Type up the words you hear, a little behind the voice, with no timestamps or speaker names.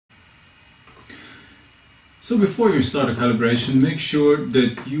So before you start a calibration, make sure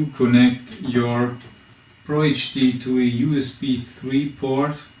that you connect your Pro HD to a USB 3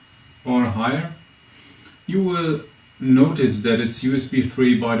 port or higher. You will notice that it's USB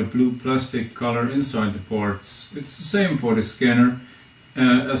 3 by the blue plastic color inside the ports. It's the same for the scanner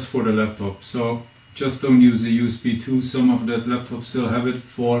as for the laptop. So just don't use a USB 2. Some of that laptops still have it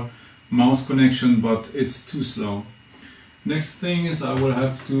for mouse connection, but it's too slow. Next thing is I will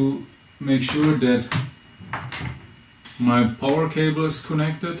have to make sure that my power cable is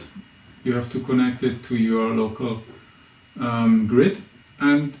connected. You have to connect it to your local grid,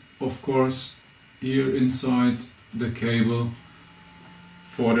 and of course here inside the cable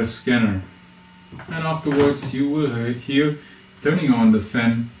for the scanner. And afterwards you will hear turning on the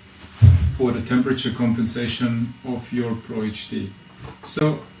fan for the temperature compensation of your Pro HD.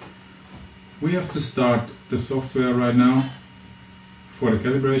 So we have to start the software right now for the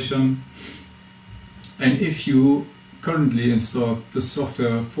calibration. And if you currently install the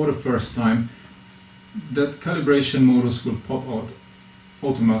software for the first time, that calibration modus will pop out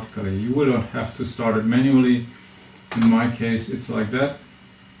automatically. You will not have to start it manually. In my case it's like that.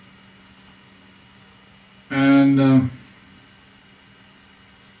 And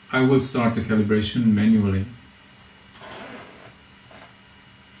I will start the calibration manually.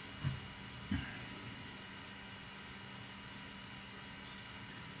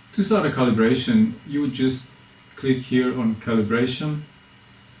 To start a calibration, you would just click here on calibration,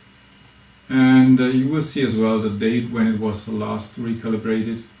 and you will see as well the date when it was last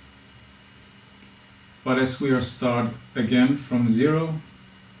recalibrated. But as we are start again from 0,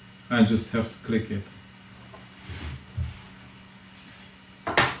 I just have to click it.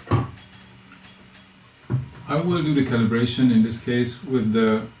 I will do the calibration in this case with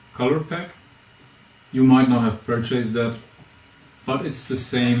the color pack. You might not have purchased that, but it's the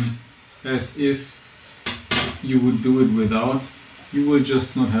same as if you would do it without. You will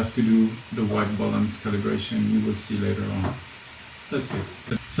just not have to do the white balance calibration. You will see later on. That's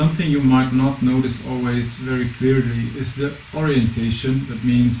it. Something you might not notice always very clearly is the orientation. That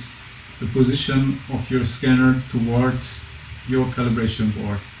means the position of your scanner towards your calibration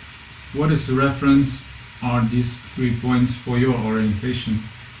board. What is the reference are these 3 points for your orientation,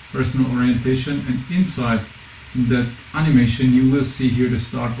 personal orientation, and inside that animation you will see here the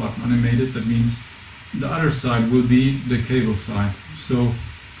start button animated. That means the other side will be the cable side, so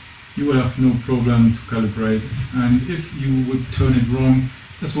you will have no problem to calibrate. And if you would turn it wrong,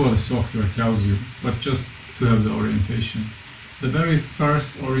 that's what the software tells you, but just to have the orientation. The very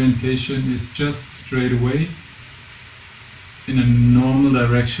first orientation is just straight away in a normal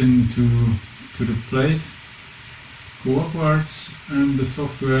direction to the plate. Go upwards, and the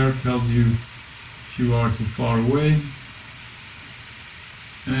software tells you if you are too far away,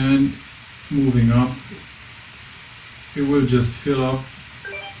 and moving up, it will just fill up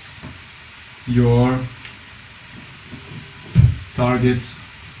your target's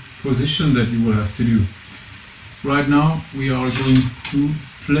position that you will have to do. Right now we are going to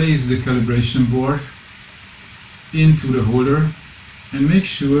place the calibration board into the holder and make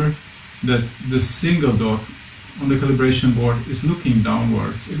sure that the single dot on the calibration board is looking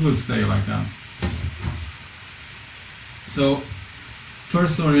downwards. It will stay like that. So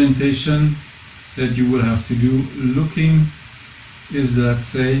first orientation that you will have to do looking is, let's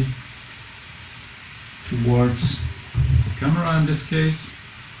say, towards the camera in this case.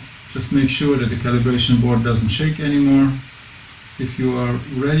 Just make sure that the calibration board doesn't shake anymore. If you are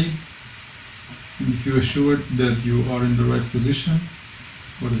ready, and if you are sure that you are in the right position,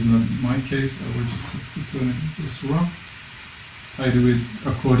 what is not my case, I will just have to turn it this wrong. I do it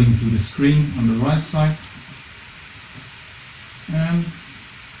according to the screen on the right side, and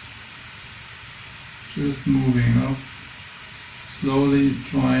just moving up slowly,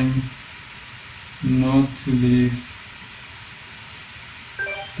 trying not to leave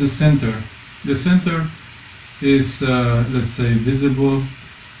the center. The center is let's say visible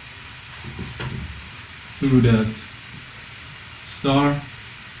through that star,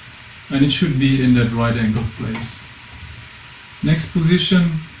 and it should be in that right angle place. Next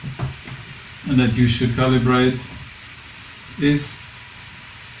position and that you should calibrate is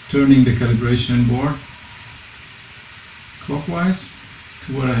turning the calibration board clockwise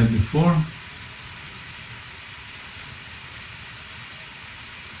to what I had before.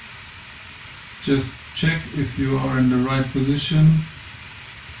 Just check if you are in the right position.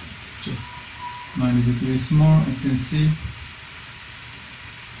 It's just 90 degrees more, I can see.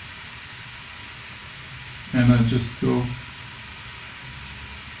 And I just go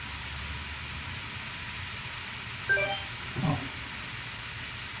up.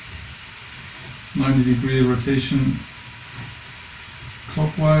 90-degree rotation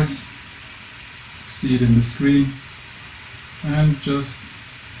clockwise. See it in the screen, and just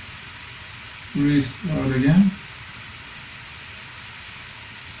restart again.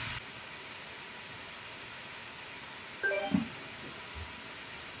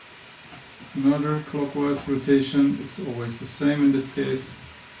 Another clockwise rotation, it's always the same in this case.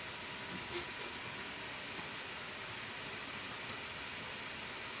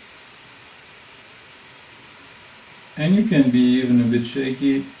 And you can be even a bit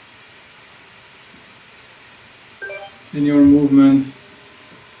shaky in your movement.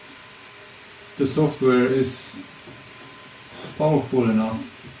 The software is powerful enough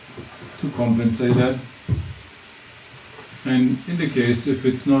to compensate that. And in the case, if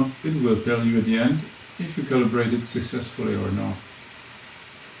it's not, it will tell you at the end if you calibrated successfully or not.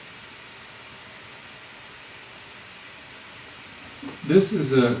 This is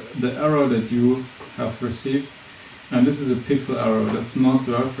the error that you have received, and this is a pixel error. That's not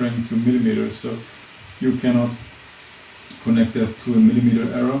referring to millimeters, so you cannot connect that to a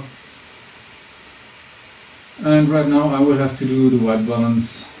millimeter error. And right now I will have to do the white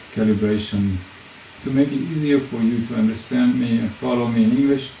balance calibration. To make it easier for you to understand me and follow me in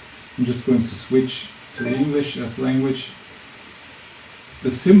English, I'm just going to switch to English as language. The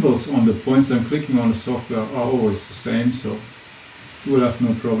symbols on the points I'm clicking on the software are always the same, so you will have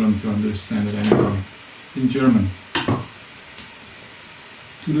no problem to understand it anyway. In German.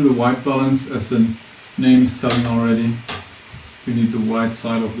 To do the white balance, as the name is telling already, you need the white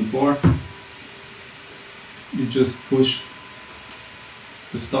side of the bar. You just push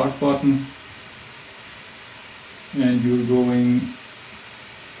the start button, and you're going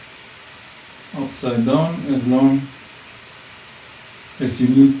upside down as long as you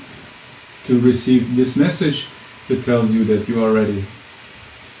need to receive this message that tells you that you are ready.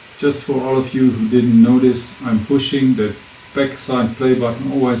 Just for all of you who didn't notice, I'm pushing the backside play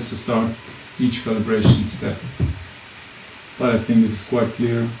button always to start each calibration step. But I think this is quite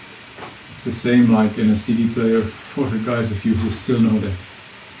clear. It's the same like in a CD player for the guys of you who still know that.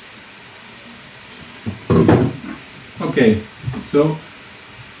 Okay, so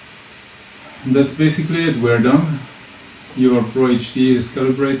that's basically it. We're done. Your Pro HD is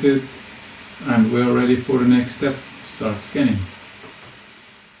calibrated and we're ready for the next step. Start scanning.